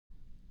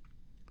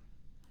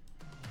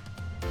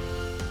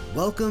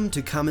Welcome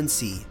to Come and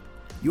See,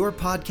 your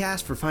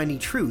podcast for finding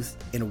truth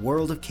in a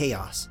world of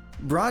chaos.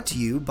 Brought to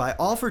you by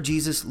All for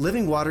Jesus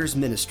Living Waters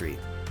Ministry.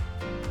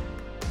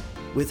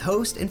 With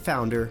host and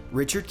founder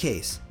Richard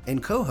Case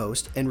and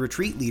co-host and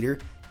retreat leader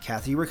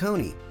Kathy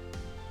Ricconi.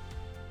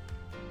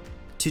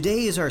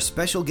 Today is our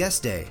special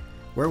guest day,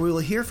 where we will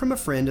hear from a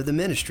friend of the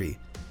ministry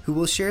who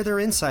will share their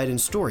insight and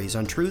stories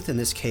on truth in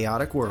this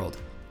chaotic world.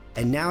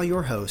 And now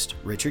your host,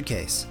 Richard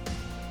Case.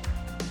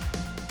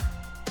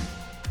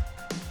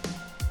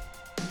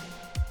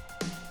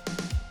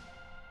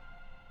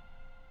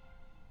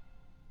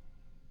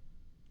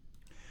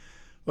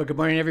 Well, good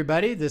morning,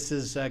 everybody. This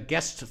is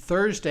Guest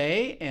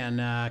Thursday,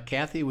 and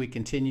Kathy, we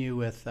continue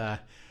with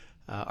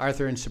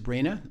Arthur and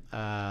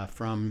Sabrina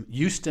from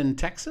Houston,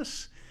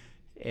 Texas,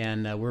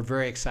 and we're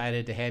very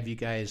excited to have you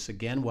guys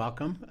again.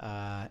 Welcome,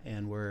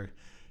 and we're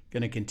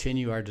going to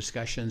continue our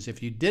discussions.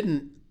 If you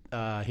didn't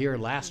hear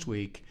last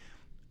week,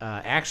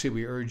 actually,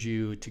 we urge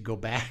you to go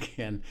back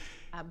and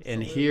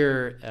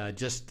hear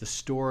just the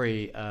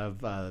story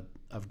of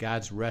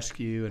God's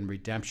rescue and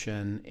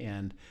redemption.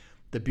 And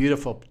the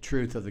beautiful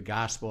truth of the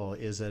gospel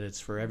is that it's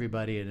for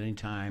everybody at any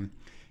time,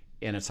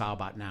 and it's all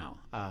about now.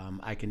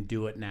 I can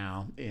do it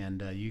now,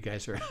 and you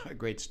guys are a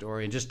great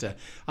story. And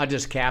I'll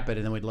just cap it,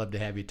 and then we'd love to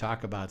have you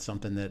talk about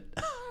something that,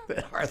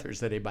 that Arthur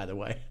said, hey, by the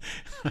way.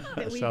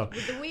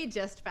 That we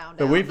just found out.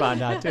 That we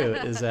found out, too,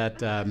 is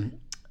that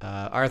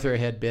Arthur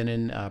had been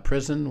in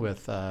prison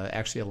with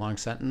actually a long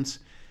sentence.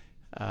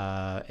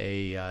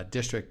 A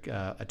district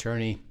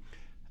attorney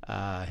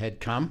had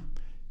come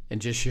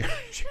and just shared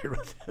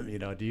with him,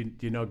 do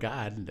you know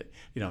God? And,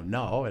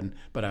 no.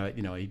 But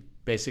he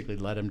basically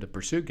led him to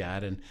pursue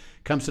God and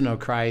comes to know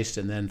Christ,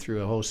 and then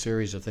through a whole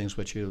series of things,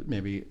 which you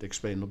maybe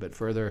explain a little bit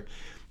further,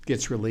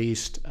 gets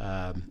released.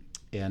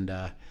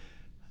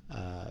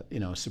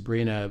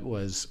 Sabrina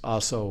was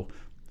also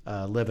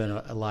living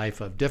a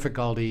life of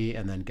difficulty,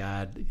 and then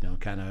God,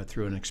 kind of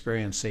through an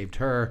experience, saved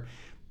her.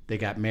 They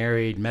got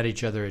married, met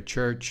each other at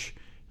church,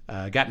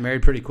 got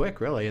married pretty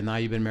quick, really, and now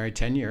you've been married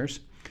 10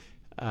 years.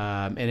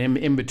 And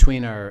in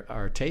between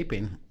our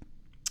taping,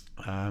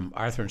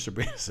 Arthur and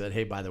Sabrina said,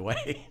 hey, by the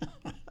way,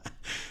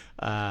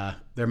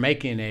 they're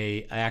making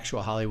a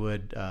actual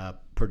Hollywood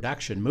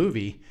production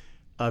movie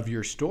of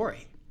your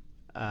story.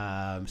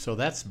 So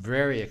that's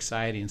very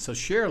exciting. So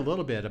share a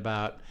little bit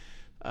about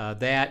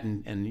that.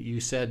 And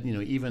you said,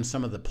 even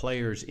some of the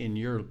players in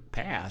your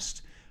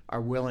past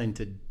are willing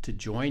to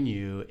join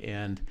you,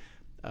 and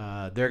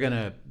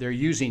they're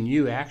using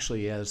you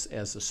actually as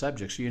the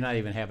subject. So you're not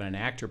even having an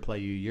actor play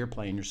you, you're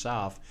playing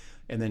yourself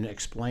and then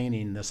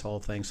explaining this whole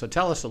thing. So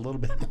tell us a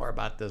little bit more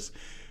about this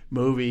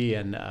movie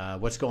and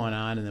what's going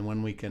on, and then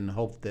when we can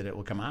hope that it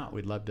will come out.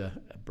 We'd love to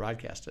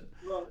broadcast it.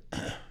 Well,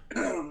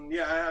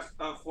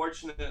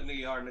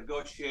 unfortunately, our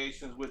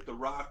negotiations with The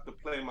Rock to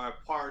play my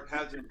part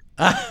hasn't.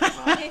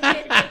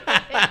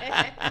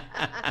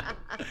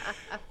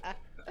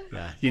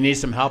 Yeah, you need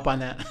some help on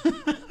that?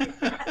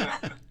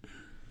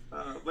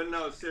 But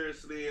no,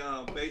 seriously,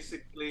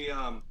 basically,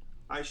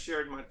 I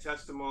shared my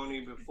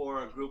testimony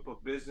before a group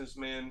of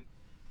businessmen,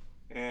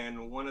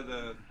 and one of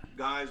the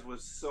guys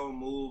was so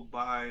moved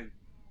by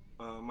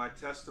my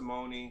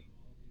testimony.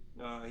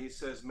 He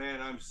says, man,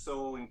 I'm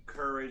so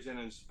encouraged and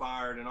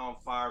inspired and on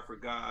fire for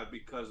God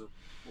because of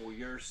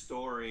your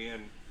story.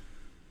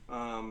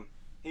 And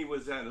he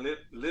was at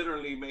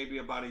literally maybe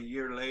about a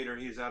year later,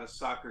 he's at a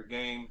soccer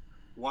game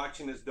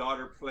watching his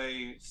daughter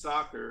play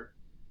soccer,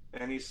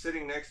 and he's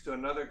sitting next to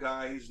another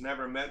guy he's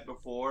never met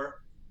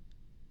before.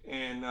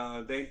 And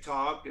they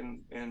talk,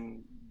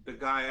 and the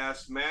guy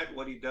asks Matt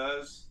what he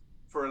does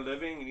for a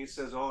living, and he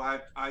says,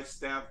 I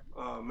staff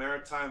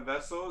maritime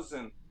vessels.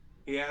 And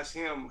he asks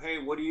him, hey,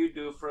 what do you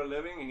do for a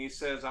living? And he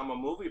says, I'm a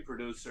movie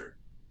producer.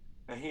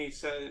 And he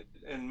said,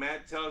 and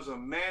Matt tells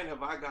him, man,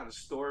 have I got a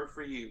story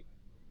for you.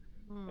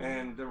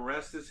 And the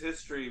rest is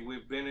history.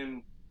 We've been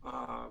in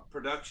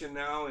production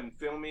now and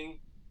filming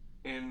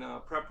in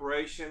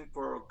preparation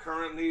for,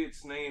 currently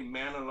it's named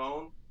Man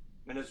Alone,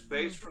 and it's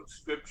based from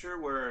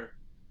scripture where,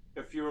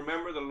 if you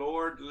remember, the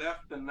Lord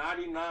left the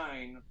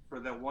 99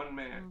 for that one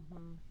man.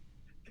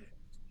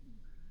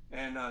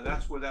 And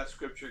that's where that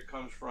scripture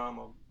comes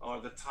from,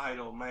 or the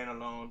title, Man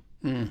Alone.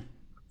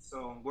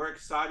 So we're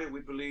excited. We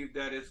believe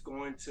that it's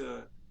going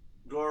to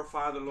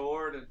glorify the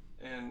Lord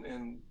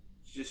and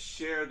just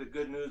share the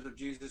good news of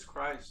Jesus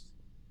Christ.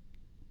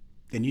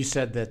 And you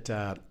said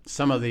that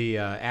some of the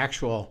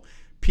actual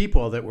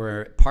people that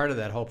were part of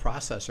that whole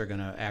process are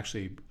going to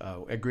actually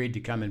agreed to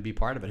come and be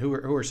part of it. Who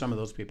are some of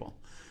those people?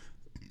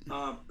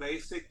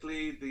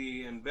 Basically,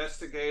 the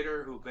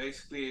investigator who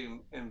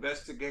basically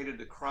investigated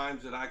the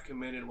crimes that I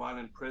committed while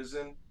in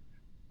prison.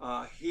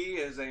 He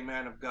is a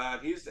man of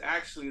God. He's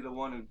actually the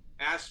one who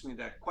asked me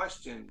that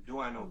question, do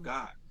I know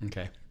God?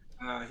 Okay.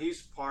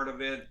 He's part of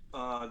it.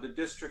 The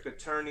district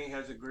attorney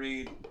has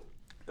agreed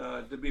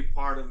to be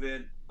part of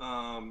it.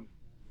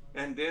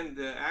 And then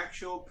the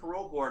actual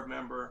parole board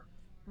member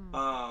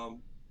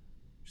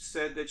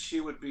said that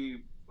she would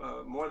be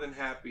more than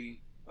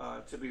happy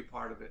to be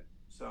part of it.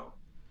 So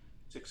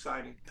it's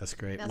exciting. That's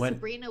great. Now,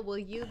 Sabrina, will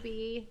you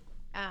be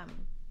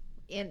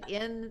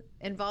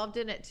involved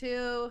in it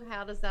too?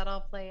 How does that all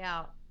play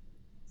out?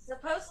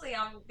 Supposedly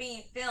I'm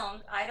being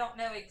filmed. I don't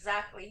know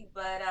exactly,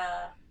 but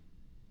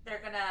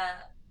they're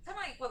gonna kind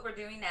of like what we're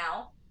doing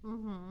now,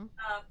 from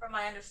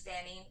my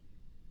understanding.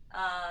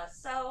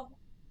 So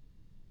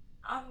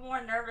I'm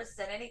more nervous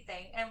than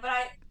anything.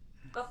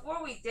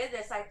 Before we did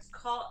this, I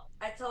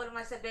told him,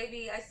 I said,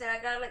 baby, I said,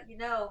 I gotta let you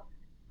know,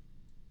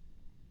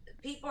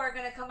 people are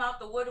gonna come out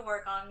the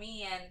woodwork on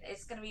me, and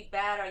it's gonna be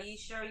bad. Are you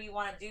sure you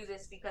want to do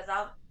this? Because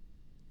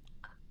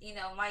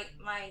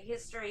my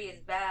history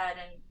is bad,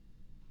 and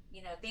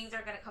things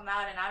are gonna come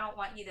out, and I don't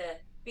want you to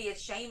be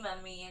ashamed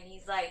of me. And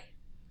he's like,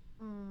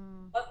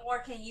 what more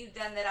can you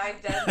done that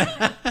I've done?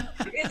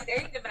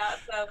 Ashamed about.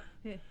 So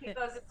he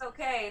goes, it's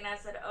okay. And I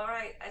said, all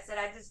right. I said,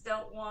 I just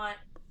don't want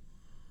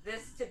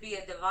this to be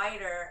a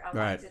divider. I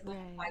want it to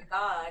glorify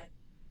God.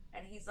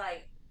 And he's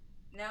like,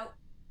 nope.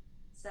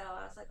 So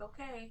I was like,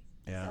 okay.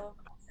 Yeah. So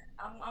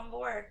I'm on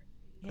board.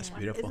 That's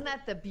beautiful. Isn't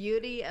that the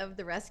beauty of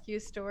the rescue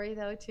story,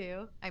 though,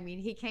 too? I mean,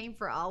 he came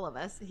for all of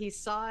us. He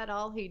saw it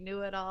all. He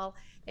knew it all.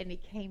 And he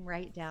came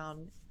right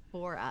down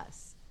for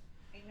us.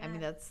 Amen. I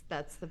mean,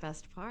 that's the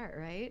best part,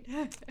 right?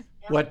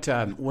 What?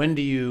 When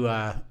do you,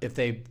 if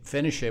they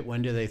finish it,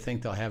 when do they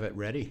think they'll have it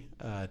ready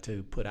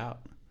to put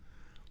out?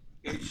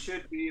 It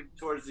should be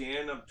towards the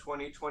end of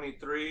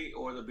 2023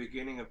 or the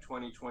beginning of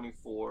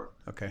 2024.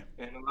 Okay.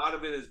 And a lot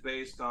of it is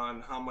based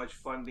on how much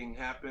funding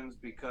happens,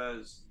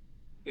 because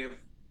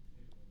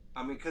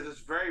because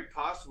it's very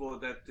possible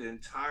that the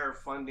entire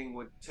funding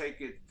would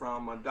take it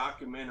from a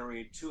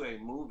documentary to a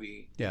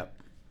movie. Yeah.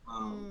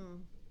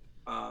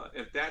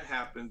 If that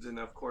happens, then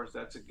of course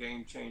that's a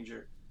game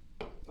changer.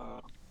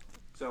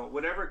 So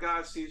whatever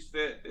God sees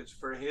fit, it's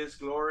for His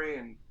glory,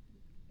 and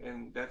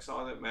that's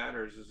all that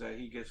matters, is that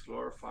He gets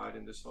glorified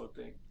in this whole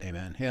thing.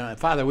 Amen.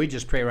 Father, we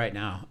just pray right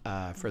now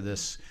for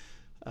this.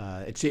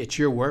 It's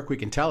your work. We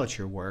can tell it's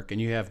your work,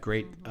 and you have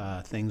great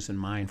things in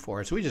mind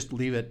for it. So we just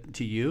leave it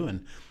to you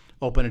and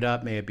open it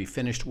up. May it be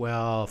finished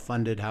well,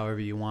 funded however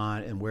you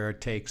want, and where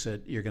it takes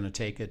it, you're going to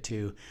take it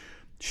to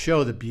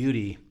show the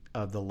beauty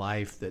of the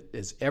life that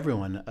is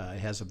everyone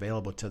has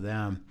available to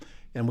them.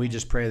 And we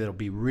just pray that it'll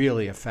be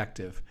really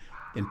effective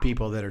in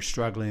people that are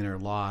struggling or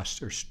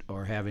lost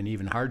or having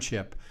even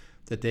hardship,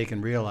 that they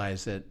can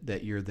realize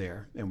that you're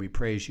there. And we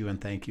praise you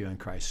and thank you in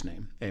Christ's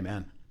name.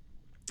 Amen.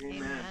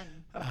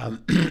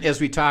 Amen.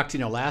 As we talked,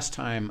 last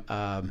time,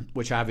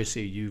 which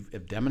obviously you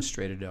have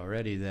demonstrated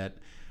already, that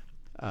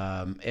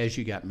as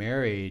you got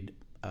married,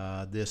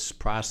 this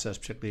process,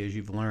 particularly as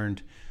you've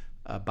learned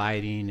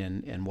abiding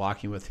and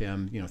walking with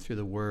Him, through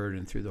the Word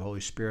and through the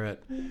Holy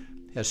Spirit,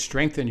 has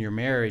strengthened your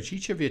marriage.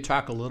 Each of you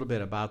talk a little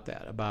bit about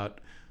that, about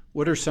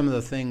what are some of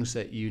the things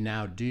that you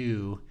now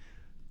do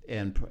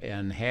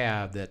and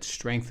have that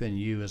strengthen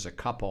you as a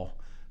couple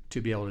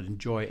to be able to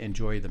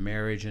enjoy the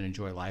marriage and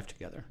enjoy life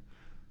together.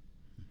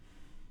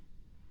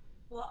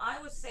 Well,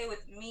 I would say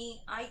with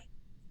me,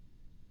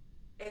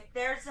 if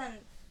there's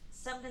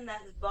something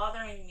that is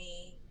bothering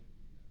me,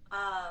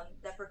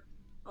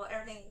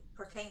 everything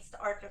pertains to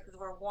Arthur, because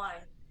we're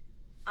one.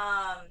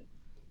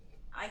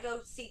 I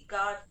go seek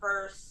God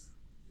first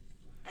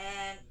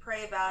and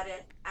pray about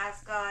it.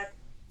 Ask God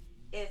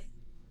if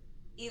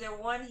either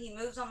one, He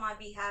moves on my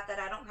behalf, that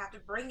I don't have to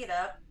bring it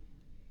up,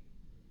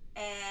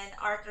 and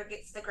Arthur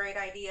gets the great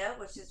idea,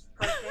 which is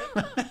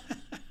perfect.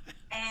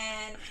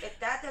 And if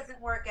that doesn't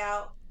work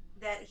out,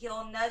 that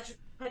He'll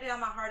put it on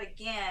my heart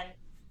again,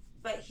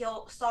 but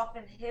He'll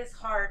soften his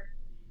heart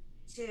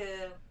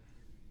to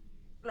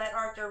let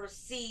Arthur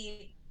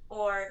receive,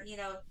 or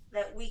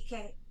that we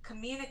can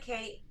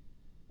communicate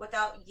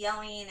without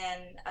yelling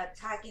and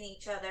attacking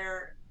each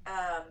other,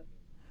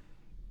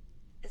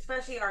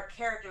 especially our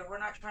character. We're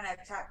not trying to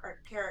attack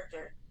our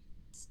character.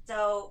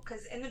 So,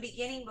 because in the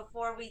beginning,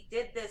 before we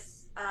did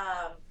this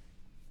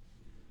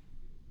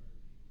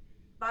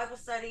Bible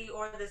study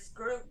or this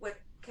group with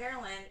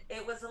Carolyn,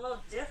 it was a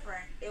little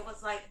different. It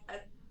was like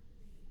a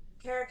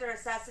character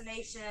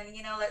assassination,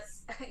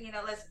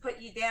 let's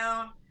put you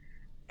down.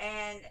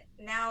 And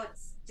now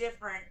it's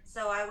different.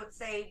 So I would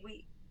say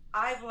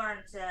I've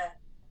learned to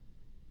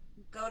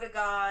go to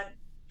God,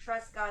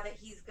 trust God that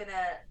He's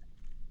gonna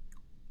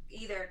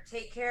either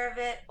take care of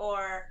it,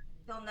 or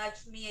He'll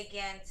nudge me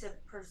again to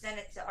present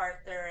it to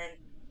Arthur, and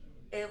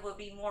it will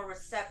be more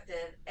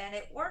receptive. And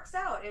it works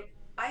out.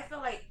 I feel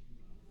like,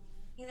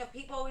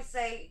 people always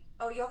say,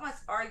 oh, you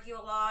must argue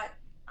a lot.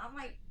 I'm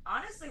like,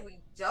 honestly,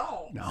 we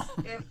don't. No.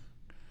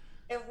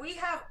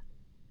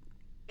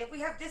 If we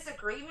have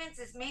disagreements,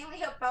 it's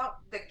mainly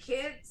about the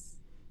kids,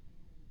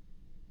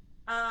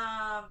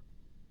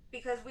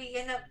 because we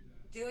end up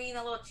doing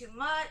a little too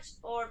much,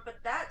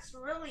 but that's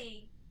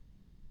really,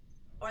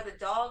 or the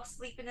dog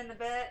sleeping in the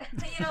bed,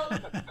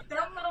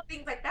 dumb little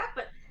things like that.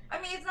 But I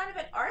mean, it's not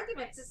even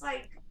arguments. It's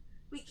like,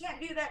 we can't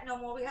do that no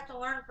more. We have to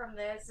learn from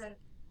this, and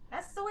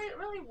that's the way it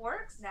really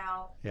works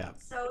now. Yeah.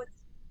 So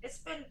it's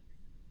been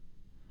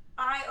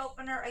eye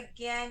opener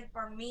again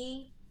for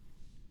me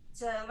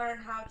to learn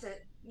how to,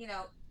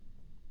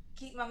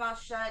 keep my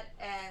mouth shut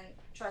and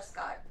trust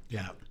God.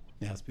 Yeah,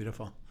 it's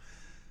beautiful.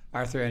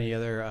 Arthur, any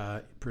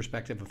other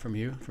perspective from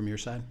your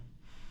side?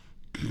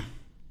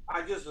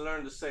 I just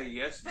learned to say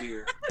yes,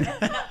 dear.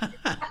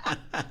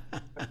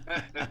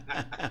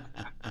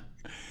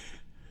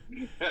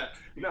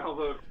 No,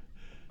 but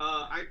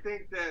I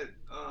think that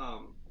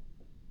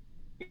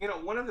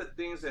one of the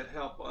things that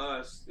help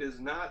us is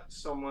not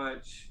so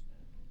much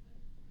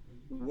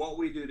what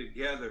we do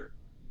together,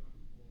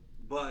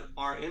 but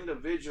our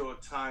individual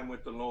time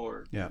with the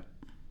Lord. Yeah.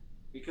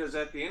 Because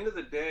at the end of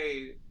the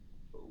day,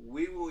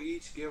 we will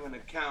each give an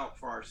account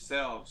for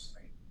ourselves.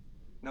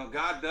 Now,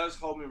 God does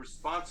hold me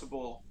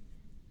responsible,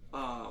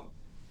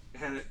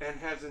 and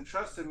has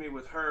entrusted me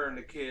with her and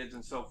the kids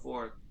and so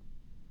forth.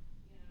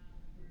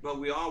 But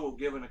we all will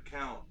give an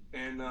account,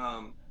 and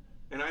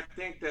I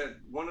think that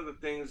one of the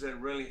things that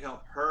really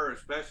helped her,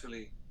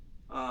 especially,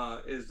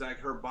 is like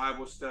her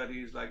Bible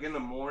studies. Like in the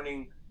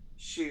morning,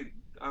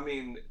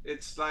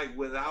 it's like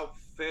without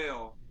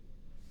fail,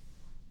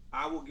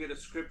 I will get a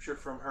scripture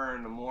from her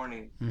in the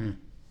morning. Mm-hmm.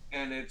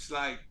 And it's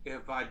like,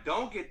 if I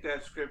don't get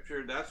that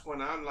scripture, that's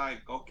when I'm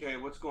like, okay,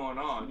 what's going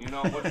on?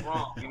 What's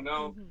wrong?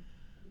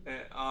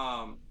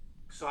 And,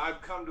 so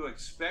I've come to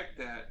expect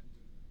that.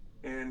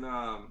 And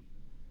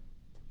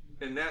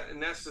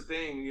that's the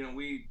thing,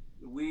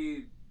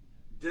 we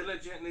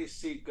diligently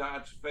seek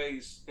God's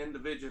face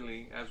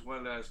individually as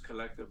well as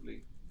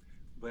collectively.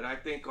 But I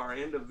think our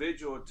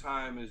individual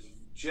time is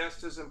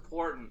just as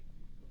important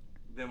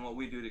than what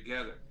we do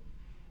together.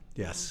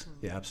 Yes.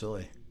 Mm-hmm. Yeah,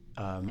 absolutely.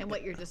 And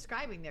what you're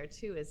describing there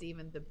too is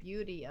even the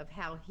beauty of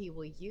how he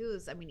will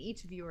use,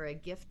 each of you are a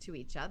gift to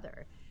each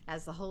other.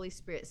 As the Holy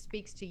Spirit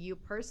speaks to you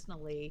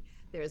personally,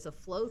 there's a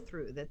flow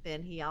through that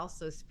then he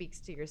also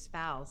speaks to your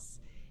spouse,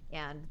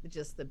 and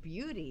just the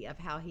beauty of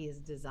how he has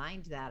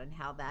designed that and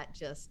how that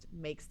just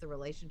makes the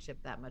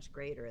relationship that much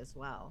greater as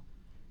well.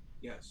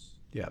 Yes.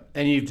 Yeah.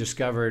 And you've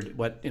discovered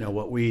what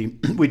we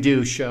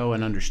do show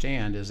and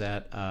understand is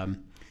that,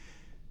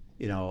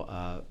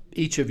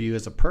 each of you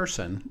as a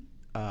person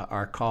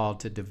are called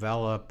to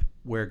develop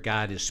where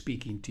God is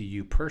speaking to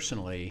you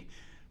personally.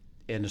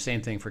 And the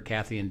same thing for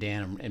Kathy and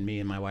Dan and me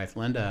and my wife,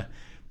 Linda.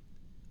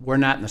 We're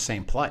not in the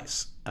same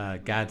place.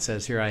 God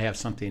says, here, I have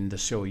something to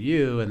show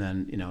you. And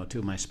then,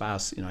 to my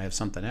spouse, I have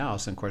something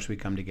else. And of course, we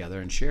come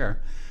together and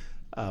share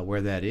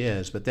where that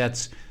is. But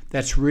that's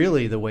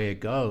really the way it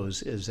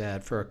goes, is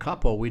that for a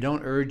couple, we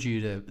don't urge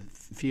you to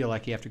feel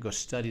like you have to go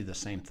study the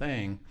same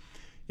thing.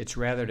 It's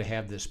rather to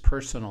have this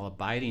personal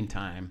abiding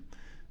time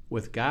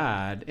with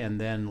God,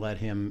 and then let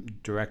him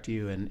direct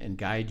you and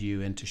guide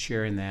you into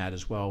sharing that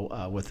as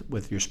well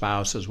with your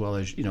spouse, as well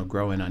as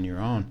growing on your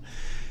own.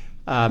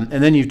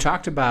 And then you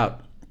talked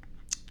about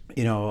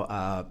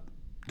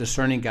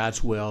discerning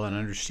God's will and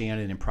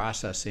understanding and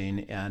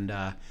processing,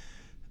 and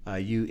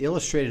you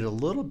illustrated a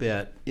little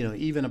bit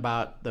even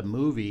about the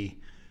movie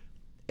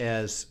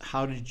as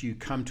how did you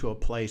come to a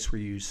place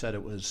where you said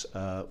it was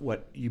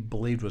what you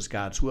believed was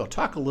God's will.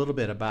 Talk a little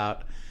bit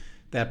about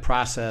that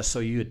process. So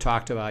you had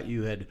talked about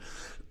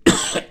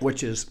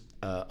which is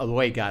the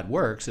way God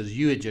works, is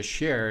you had just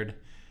shared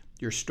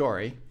your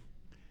story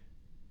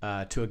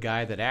to a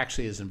guy that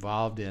actually is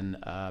involved in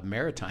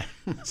maritime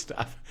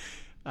stuff.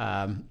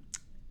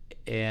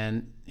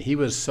 And he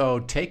was so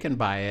taken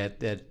by it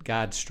that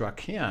God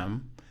struck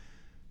him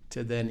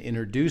to then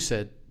introduce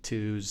it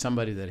to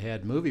somebody that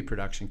had movie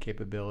production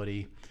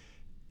capability.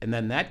 And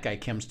then that guy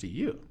comes to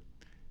you.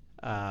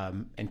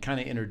 And kind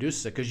of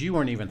introduces it, because you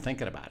weren't even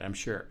thinking about it, I'm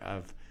sure.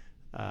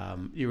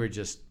 You were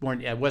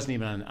it wasn't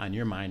even on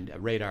your mind,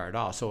 radar at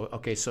all. So,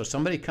 okay, so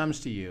somebody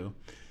comes to you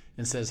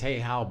and says, hey,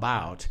 how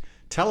about,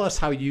 tell us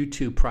how you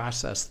two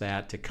process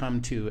that to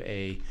come to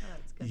a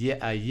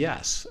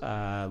yes.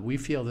 We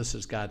feel this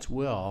is God's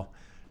will,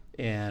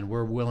 and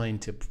we're willing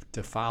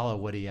to follow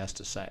what he has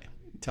to say.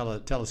 Tell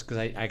us, because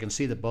I can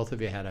see that both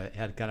of you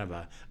had kind of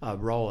a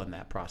role in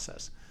that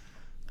process.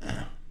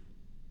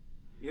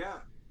 Yeah.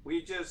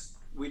 We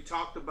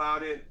talked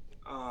about it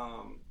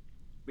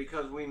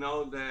because we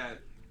know that,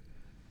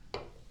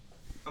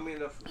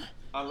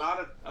 a lot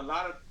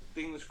of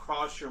things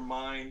cross your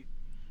mind,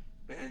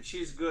 and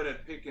she's good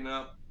at picking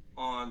up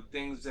on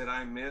things that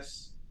I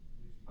miss.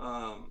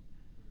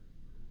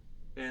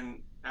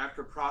 And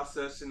after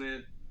processing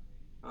it,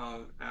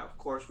 of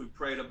course, we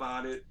prayed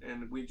about it,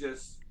 and we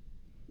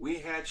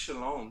had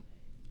shalom,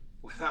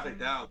 without a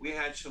doubt. We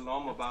had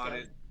shalom about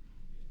it,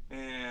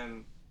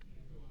 and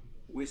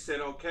we said,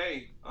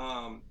 okay.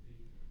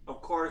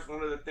 Of course,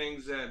 one of the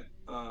things that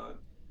I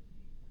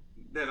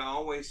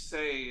always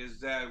say is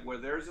that where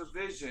there's a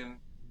vision,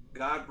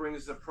 God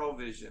brings the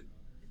provision.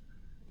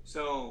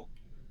 So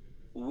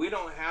we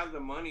don't have the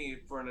money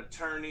for an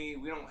attorney.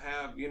 We don't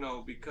have,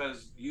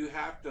 because you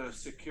have to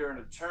secure an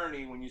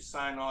attorney when you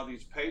sign all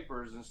these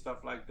papers and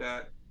stuff like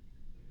that.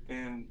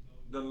 And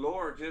the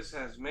Lord just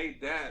has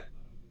made that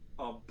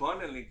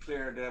abundantly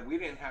clear that we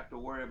didn't have to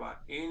worry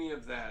about any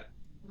of that.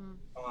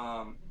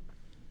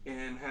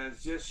 And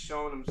has just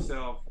shown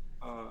himself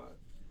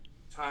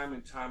time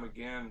and time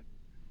again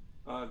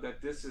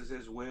that this is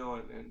his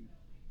will,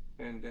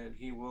 and that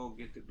he will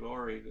get the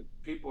glory. That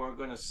people are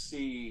going to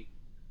see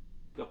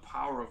the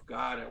power of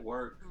God at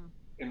work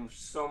in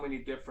so many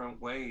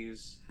different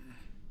ways.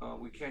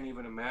 We can't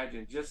even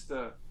imagine. Just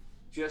the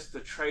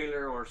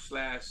trailer or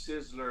slash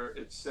Sizzler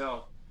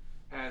itself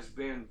has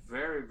been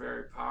very,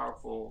 very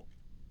powerful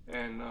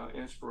and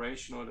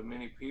inspirational to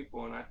many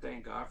people, and I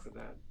thank God for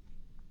that.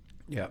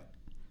 Yeah.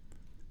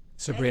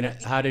 Sabrina,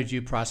 how did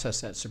you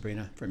process that,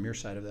 Sabrina, from your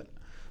side of it?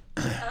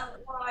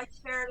 Well, I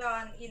shared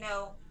on,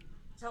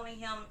 telling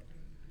him,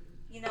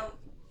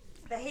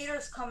 the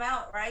haters come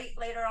out right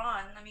later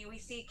on. I mean, we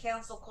see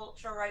cancel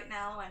culture right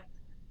now,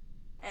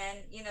 and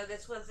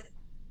this was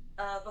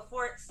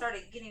before it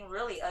started getting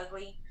really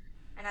ugly.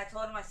 And I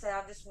told him, I said,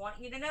 I just want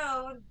you to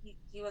know.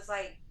 He was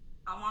like,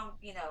 I'm on,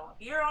 if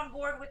you're on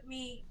board with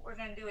me, we're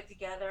gonna do it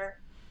together.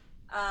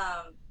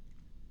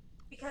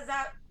 Because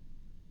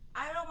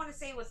I don't want to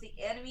say it was the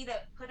enemy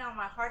that put on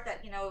my heart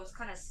that, it was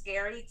kind of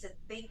scary to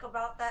think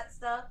about that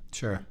stuff.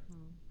 Sure.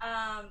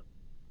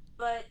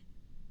 But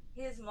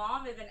his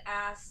mom even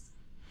asked,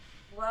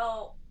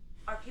 well,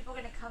 are people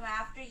going to come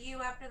after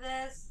you after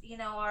this?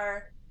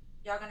 Are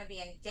y'all going to be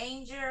in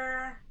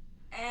danger?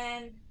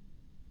 And,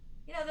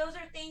 those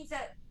are things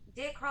that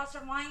did cross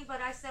her mind.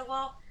 But I said,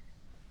 well,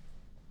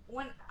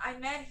 when I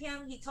met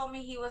him, he told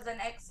me he was an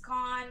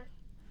ex-con.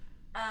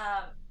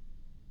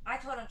 I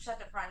told him shut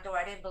the front door.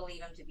 I didn't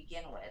believe him to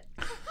begin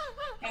with.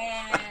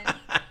 And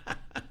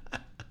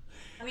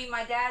I mean,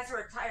 my dad's a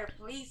retired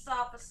police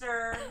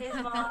officer. His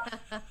mom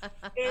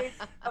is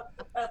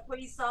a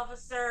police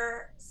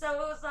officer. So it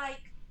was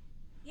like,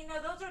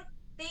 those are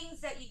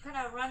things that you kind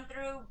of run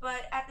through.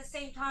 But at the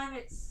same time,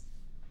 it's,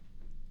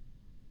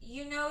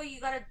 you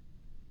gotta,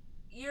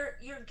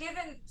 you're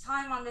given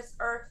time on this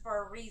earth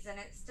for a reason.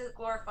 It's to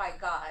glorify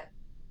God.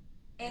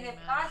 And Amen.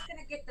 If God's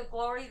going to get the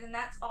glory, then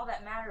that's all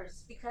that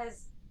matters.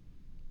 Because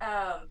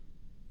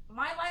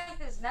my life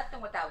is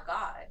nothing without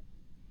God.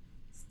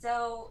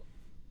 So,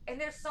 and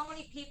there's so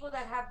many people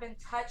that have been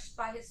touched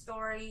by his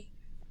story,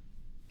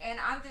 and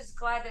I'm just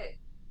glad that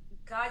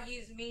God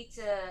used me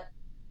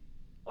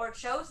or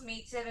chose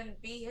me to even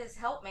be his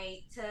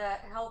helpmate to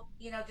help,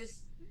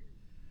 just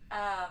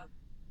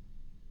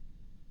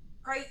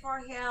pray for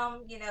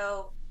him,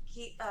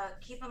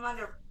 keep him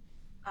under,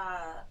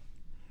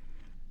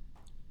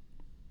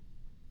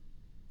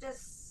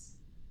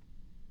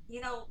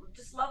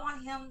 just love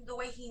on him the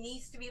way he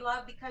needs to be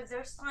loved, because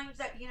there's times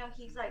that,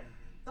 he's like,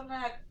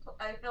 sometimes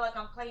I feel like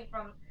I'm playing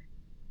from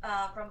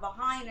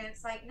behind, and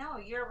it's like, no,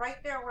 you're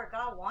right there where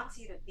God wants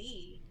you to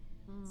be.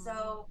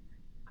 So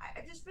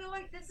I just feel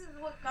like this is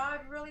what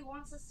God really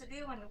wants us to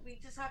do, and we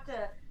just have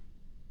to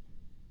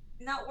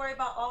not worry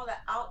about all the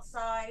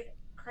outside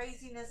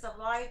craziness of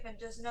life and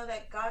just know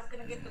that God's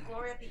going to get the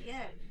glory at the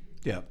end.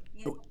 Yeah.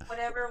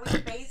 Whatever we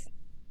face,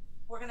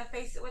 we're going to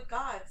face it with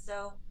God.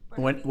 So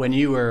when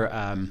you were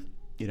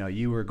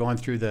you were going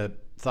through the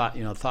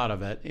thought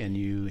of it, and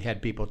you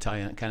had people tell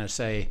you, kind of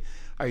say,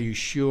 are you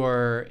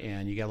sure?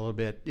 And you got a little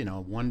bit,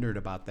 wondered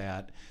about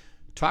that.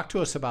 Talk to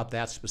us about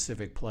that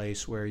specific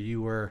place where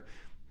you were,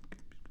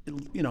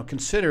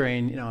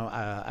 considering,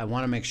 I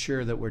want to make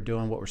sure that we're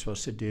doing what we're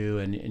supposed to do,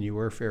 and you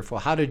were fearful.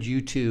 How did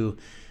you two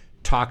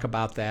talk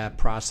about that,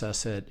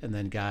 process it, and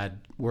then God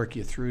work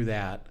you through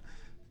that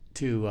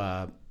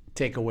to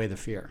take away the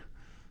fear?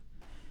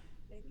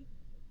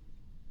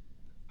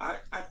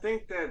 I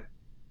think that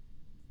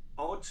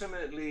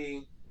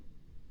ultimately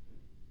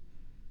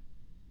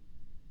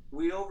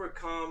we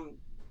overcome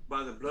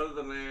by the blood of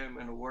the Lamb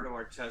and the word of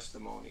our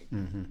testimony.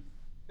 Mm-hmm.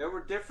 There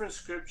were different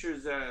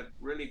scriptures that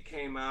really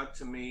came out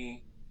to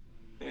me,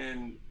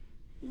 and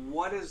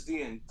what is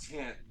the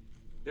intent?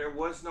 There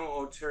was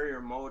no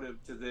ulterior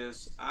motive to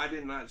this. I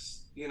did not,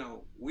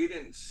 we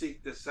didn't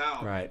seek this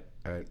out. Right.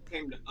 It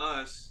came to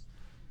us.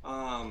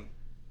 And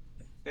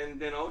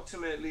then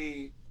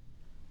ultimately,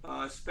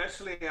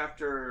 especially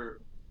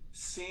after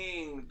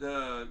seeing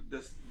the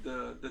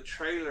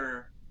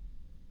trailer,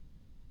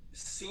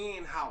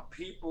 seeing how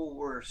people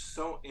were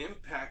so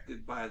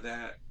impacted by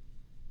that,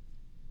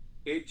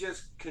 it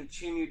just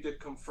continued to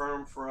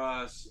confirm for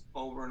us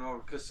over and over,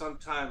 because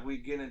sometimes we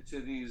get into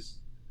these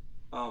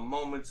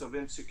moments of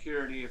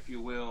insecurity, if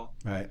you will,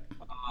 right,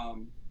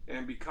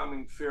 and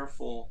becoming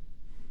fearful.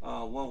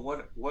 Well,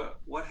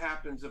 what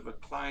happens if a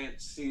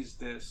client sees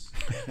this?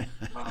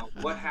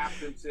 What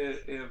happens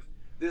if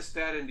this,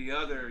 that, and the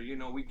other?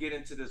 We get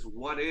into this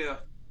what if,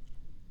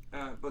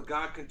 but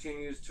God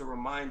continues to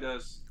remind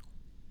us,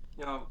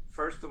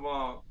 first of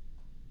all,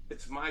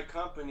 it's my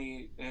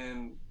company,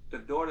 and the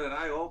door that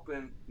I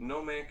open,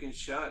 no man can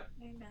shut.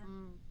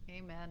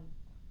 Amen.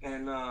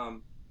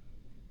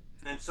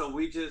 And so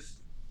we just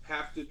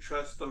have to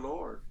trust the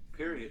Lord,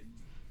 period.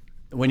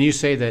 When you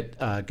say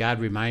that God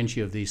reminds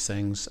you of these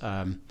things,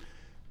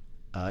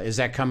 is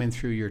that coming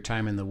through your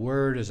time in the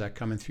Word? Is that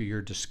coming through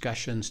your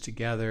discussions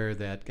together,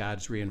 that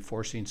God's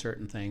reinforcing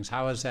certain things?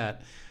 How is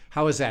that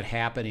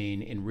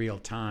happening in real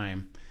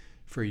time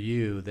for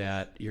you,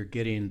 that you're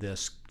getting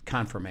this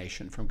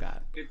confirmation from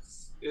God?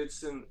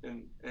 It's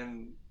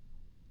in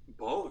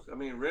Both. I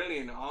mean, really,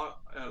 in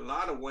a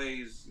lot of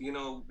ways, you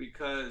know,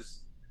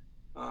 because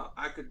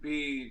I could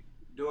be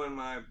doing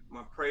my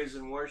praise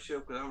and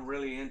worship because I'm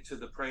really into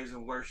the praise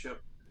and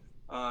worship.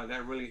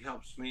 That really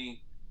helps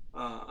me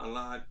a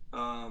lot.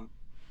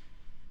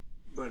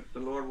 But the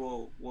Lord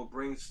will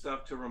bring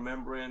stuff to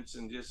remembrance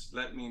and just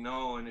let me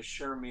know and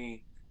assure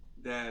me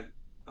that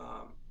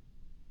um,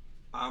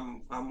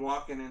 I'm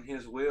walking in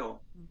His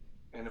will,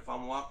 and if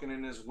I'm walking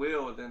in His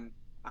will, then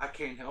I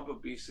can't help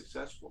but be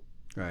successful.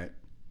 Right.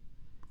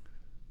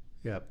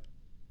 Yep.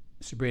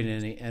 Sabrina,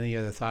 any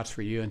other thoughts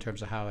for you in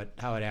terms of how it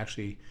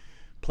actually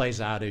plays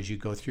out as you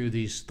go through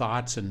these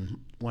thoughts and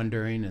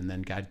wondering, and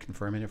then God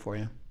confirming it for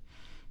you?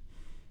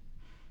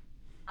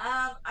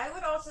 I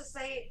would also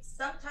say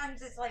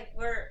sometimes it's like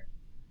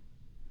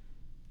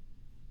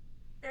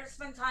there's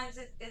been times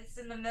it's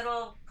in the middle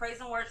of praise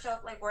and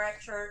worship, like we're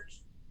at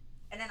church,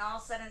 and then all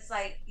of a sudden it's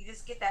like you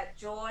just get that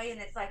joy, and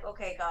it's like,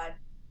 okay, God,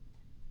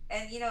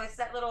 and it's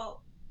that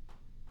little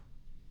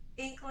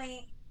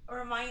inkling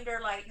reminder,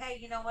 like, hey,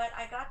 you know what,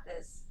 I got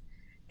this.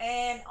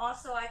 And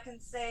also, I can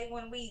say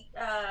when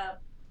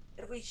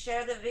if we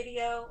share the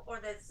video or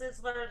the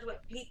sizzlers with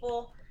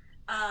people,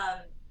 um,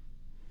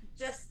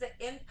 just the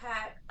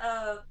impact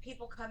of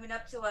people coming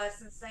up to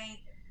us and saying,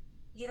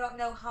 "You don't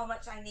know how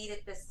much I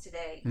needed this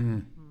today,"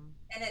 Mm.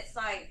 and it's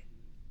like,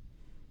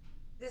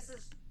 "This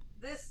is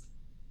this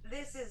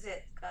this is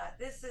it, God.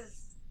 This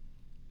is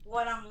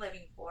what I'm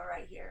living for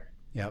right here."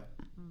 Yep.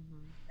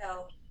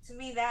 So to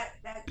me,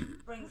 that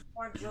brings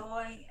more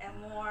joy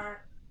and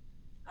more.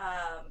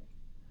 Um,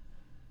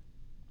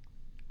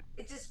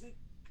 it just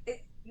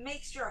it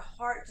makes your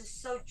heart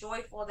just so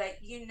joyful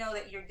that you know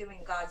that you're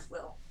doing God's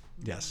will.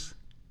 Yes.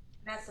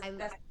 That's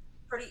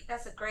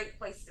a great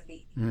place to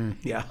be.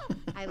 Yeah.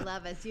 I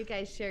love as you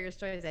guys share your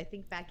stories. I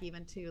think back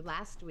even to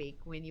last week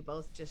when you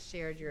both just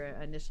shared your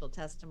initial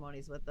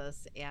testimonies with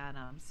us, and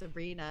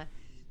Sabrina,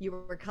 you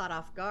were caught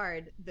off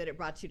guard that it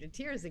brought you to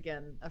tears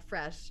again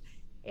afresh.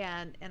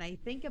 And I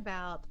think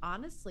about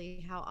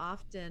honestly how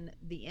often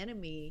the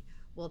enemy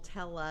will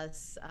tell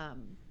us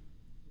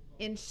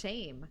in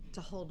shame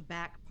to hold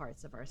back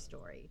parts of our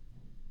story,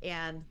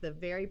 and the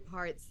very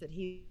parts that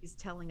he's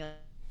telling us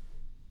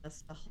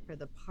for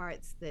the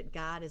parts that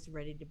God is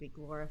ready to be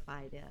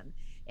glorified in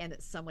and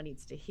that someone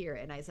needs to hear.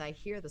 And as I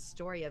hear the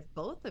story of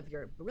both of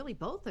your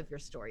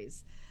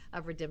stories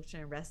of redemption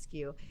and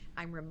rescue,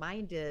 I'm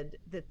reminded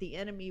that the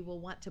enemy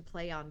will want to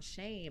play on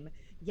shame,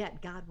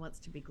 yet God wants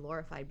to be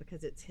glorified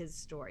because it's his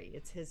story.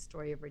 It's his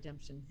story of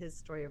redemption, his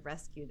story of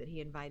rescue that he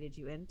invited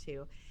you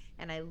into.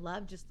 And I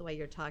love just the way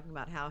you're talking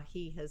about how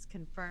he has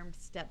confirmed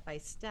step by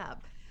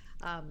step,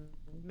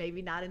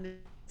 maybe not in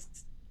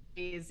this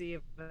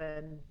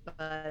even,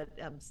 but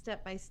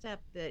step by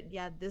step, that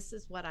yeah, this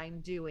is what I'm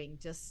doing,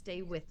 just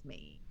stay with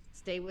me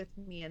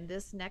in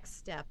this next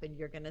step, and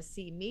you're going to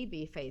see me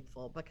be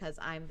faithful because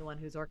I'm the one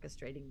who's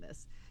orchestrating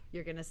this.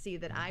 You're going to see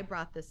that I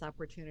brought this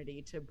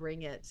opportunity to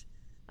bring it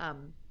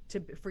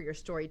for your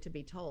story to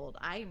be told.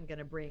 I am going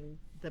to bring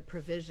the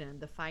provision,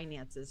 the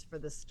finances for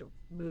this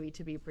movie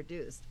to be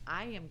produced.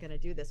 I am going to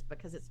do this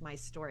because it's my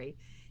story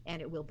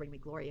and it will bring me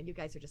glory. And you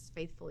guys are just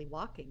faithfully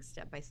walking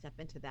step by step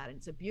into that. And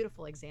it's a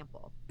beautiful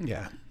example.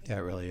 Yeah, it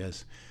really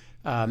is.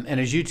 And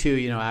as you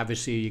two,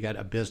 obviously you got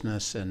a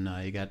business and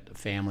you got a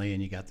family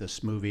and you got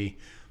this movie.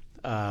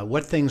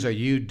 What things are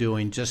you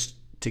doing just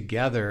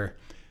together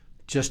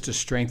just to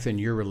strengthen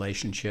your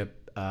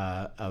relationship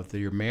of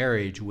your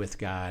marriage with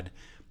God?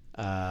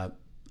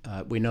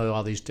 We know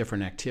all these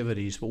different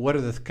activities, but what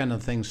are the kind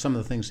of things, some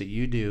of the things that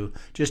you do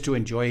just to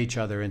enjoy each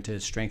other and to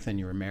strengthen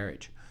your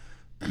marriage?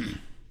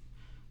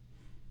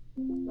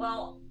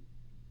 Well,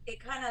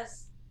 it kind of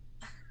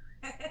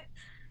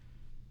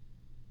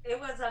it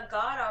was a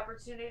God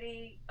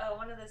opportunity.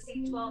 One of the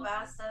C12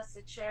 asked us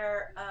to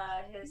share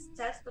his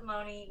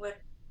testimony with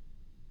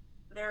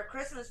their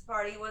Christmas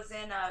party was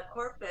in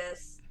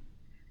Corpus,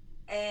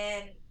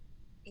 and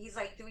he's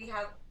like,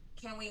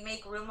 can we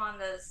make room on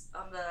the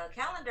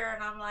calendar?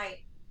 And I'm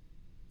like,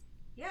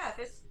 yeah, if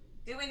it's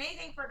doing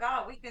anything for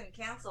God, we can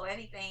cancel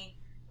anything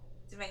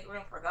to make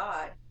room for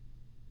God.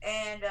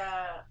 And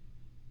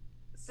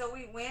so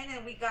we went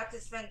and we got to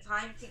spend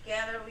time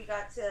together. We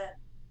got to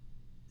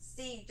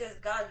see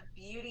just God's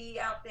beauty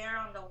out there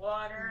on the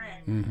water,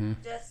 and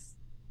just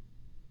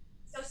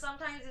so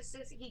sometimes it's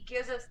just he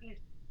gives us these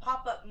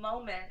pop-up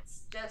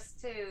moments just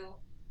to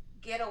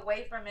get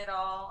away from it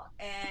all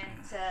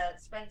and to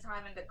spend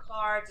time in the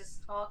car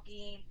just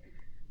talking,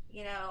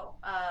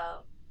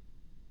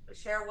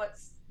 share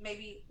what's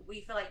maybe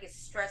we feel like is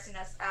stressing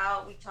us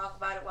out. We talk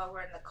about it while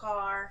we're in the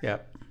car.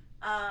 Yep.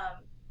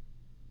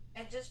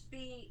 And just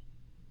be,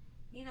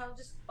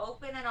 just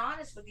open and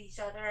honest with each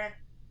other.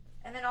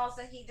 And then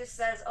also he just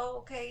says, oh,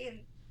 okay. And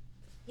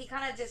he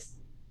kind of just,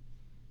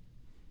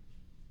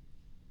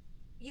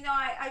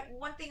 I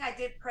one thing I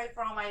did pray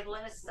for on my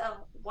list of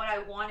what I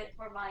wanted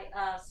for my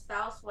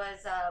spouse was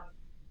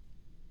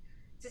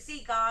to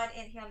see God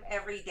in him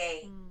every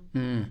day.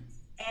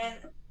 And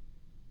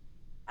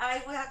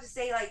I would have to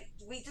say, like,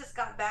 we just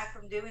got back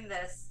from doing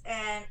this,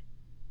 and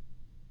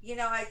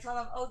I tell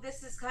him, oh,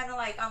 this is kind of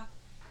like, I'm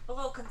a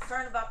little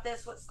concerned about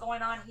this, what's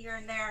going on here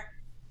and there.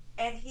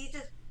 And he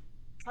just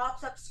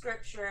props up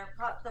scripture and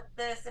props up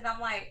this. And I'm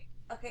like,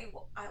 okay,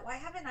 well, why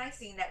haven't I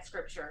seen that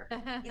scripture?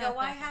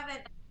 Why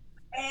haven't,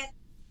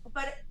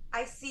 but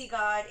I see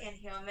God in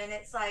him, and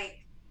it's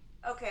like,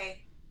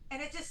 okay.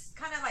 And it just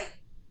kind of like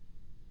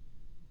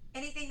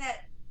anything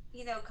that,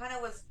 kind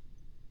of was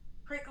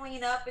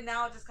prickling up, and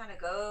now it just kind of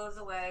goes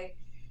away.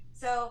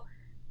 So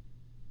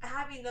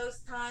having those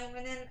time,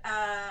 and then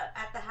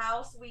at the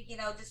house, we,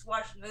 just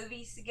watch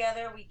movies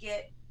together. We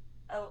get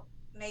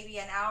maybe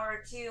an hour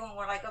or two, and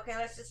we're like, okay,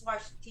 let's just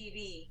watch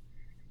TV.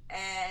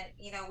 And,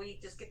 we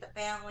just get the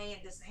family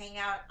and just hang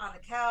out on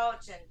the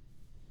couch. And,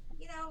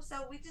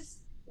 so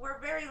we're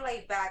very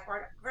laid back.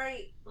 We're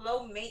very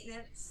low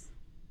maintenance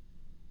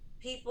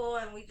people,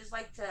 and we just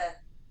like to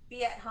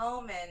be at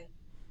home and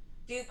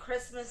do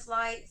Christmas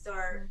lights,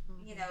 or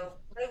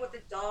play with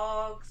the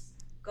dogs,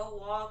 go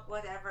walk,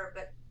 whatever.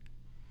 But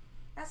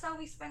that's how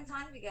we spend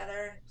time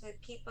together, to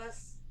keep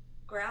us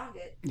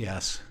grounded.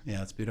 Yes,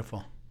 yeah, it's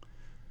beautiful.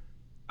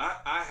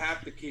 I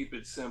have to keep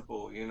it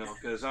simple,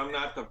 because I'm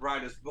not the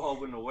brightest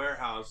bulb in the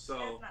warehouse.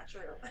 So That's not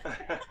true.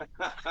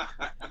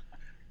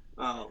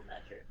 Not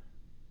true.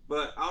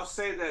 But I'll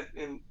say that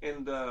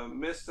in the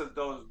midst of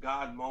those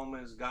God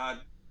moments, God,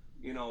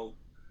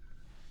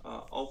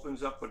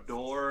 opens up a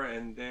door,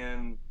 and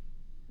then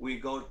we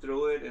go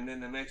through it, and then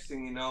the next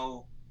thing you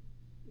know,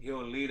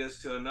 he'll lead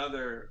us to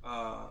another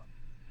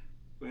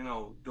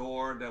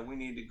door that we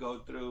need to go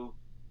through.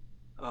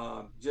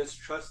 Just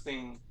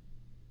trusting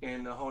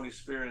in the Holy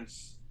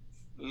Spirit's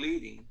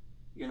leading.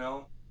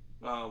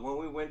 When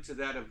we went to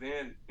that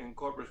event in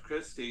Corpus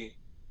Christi,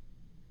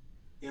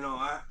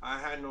 I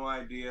had no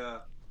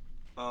idea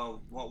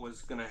what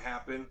was going to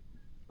happen,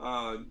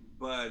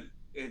 but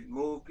it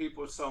moved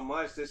people so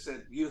much. They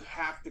said, you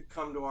have to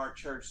come to our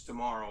church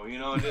tomorrow,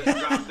 just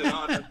dropped it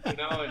on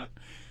us,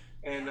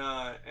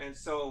 and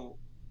so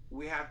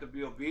we have to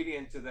be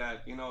obedient to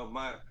that.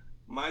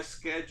 My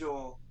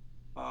schedule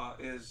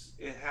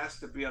it has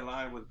to be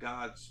aligned with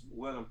God's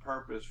will and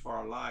purpose for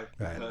our life,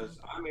 because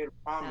I made a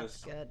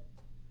promise. That's good.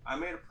 I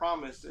made a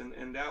promise,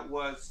 and that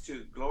was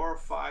to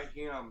glorify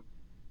him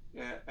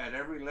at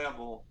every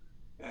level,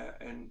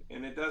 and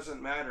it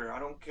doesn't matter. I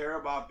don't care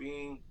about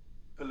being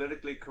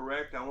politically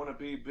correct. I want to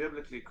be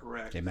biblically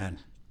correct. Amen.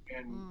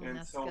 And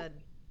that's so good.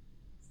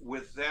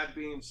 With that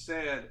being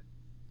said,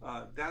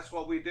 that's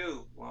what we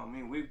do. Well,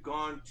 we've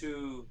gone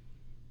to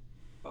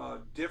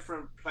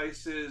different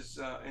places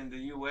in the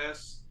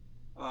U.S.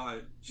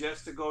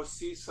 Just to go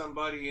see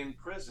somebody in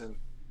prison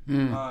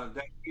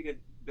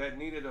that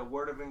needed a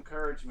word of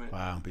encouragement.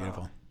 Wow,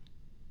 beautiful.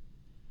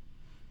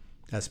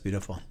 That's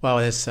beautiful. Well,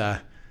 it's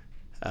that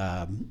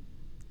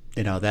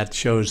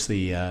shows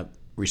the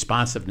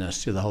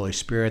responsiveness to the Holy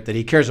Spirit, that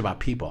he cares about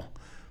people,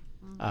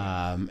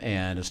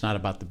 and it's not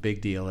about the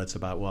big deal. It's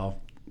about,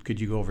 well, could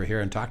you go over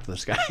here and talk to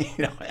this guy?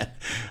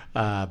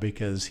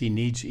 Because he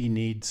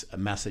needs a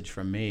message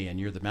from me, and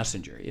you're the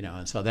messenger.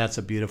 And so that's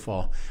a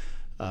beautiful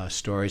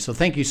story. So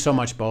thank you so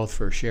much both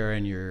for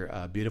sharing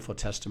your beautiful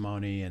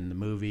testimony and the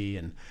movie,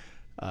 and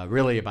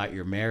really about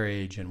your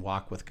marriage and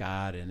walk with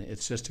God. And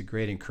it's just a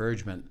great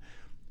encouragement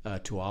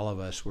to all of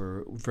us.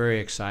 We're very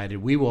excited.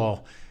 We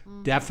will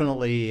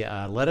definitely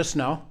let us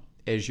know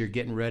as you're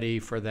getting ready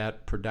for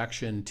that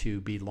production to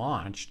be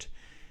launched,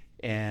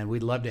 and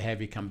we'd love to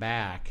have you come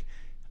back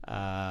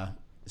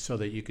so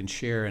that you can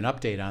share an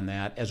update on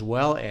that, as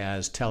well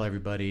as tell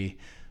everybody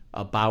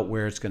about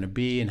where it's going to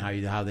be and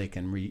how they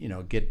can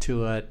get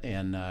to it.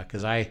 And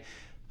because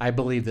I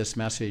believe this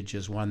message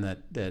is one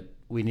that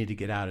we need to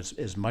get out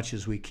as much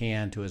as we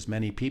can to as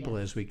many people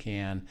as we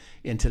can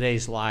in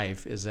today's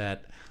life, is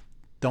that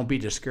don't be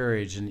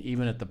discouraged, and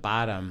even at the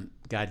bottom,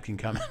 God can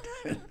come.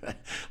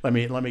 let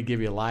me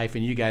give you life,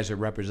 and you guys are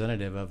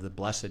representative of the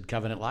blessed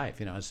covenant life.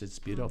 It's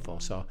beautiful.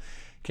 So,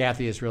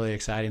 Kathy, it's really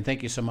exciting.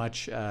 Thank you so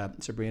much,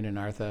 Sabrina and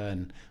Artha,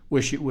 and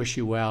wish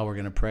you well. We're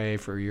going to pray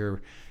for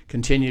your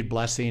continued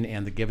blessing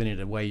and the giving it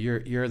away.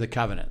 You're the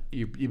covenant.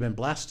 You've been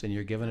blessed, and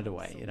you're giving it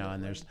away.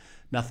 And there's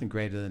nothing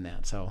greater than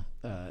that. So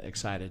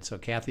excited. So,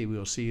 Kathy, we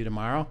will see you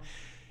tomorrow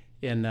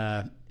in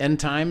End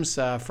Times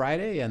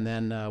Friday, and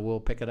then we'll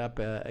pick it up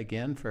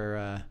again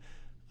for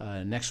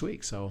next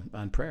week. So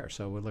on prayer.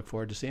 So we look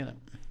forward to seeing it.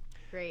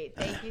 Great.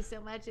 Thank you so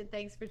much. And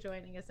thanks for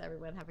joining us,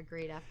 everyone. Have a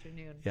great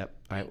afternoon. Yep.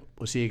 All right.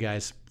 We'll see you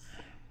guys.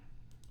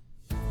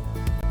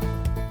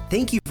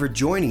 Thank you for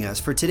joining us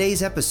for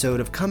today's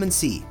episode of Come and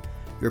See,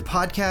 your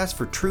podcast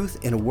for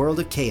truth in a world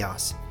of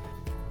chaos.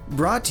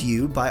 Brought to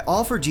you by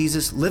All for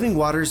Jesus Living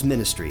Waters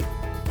Ministry.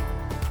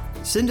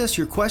 Send us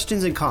your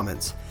questions and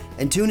comments,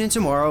 and tune in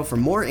tomorrow for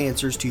more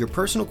answers to your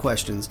personal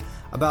questions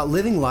about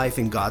living life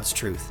in God's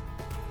truth.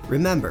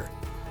 Remember,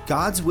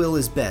 God's will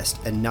is best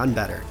and none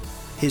better.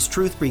 His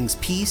truth brings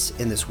peace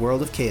in this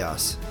world of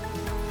chaos.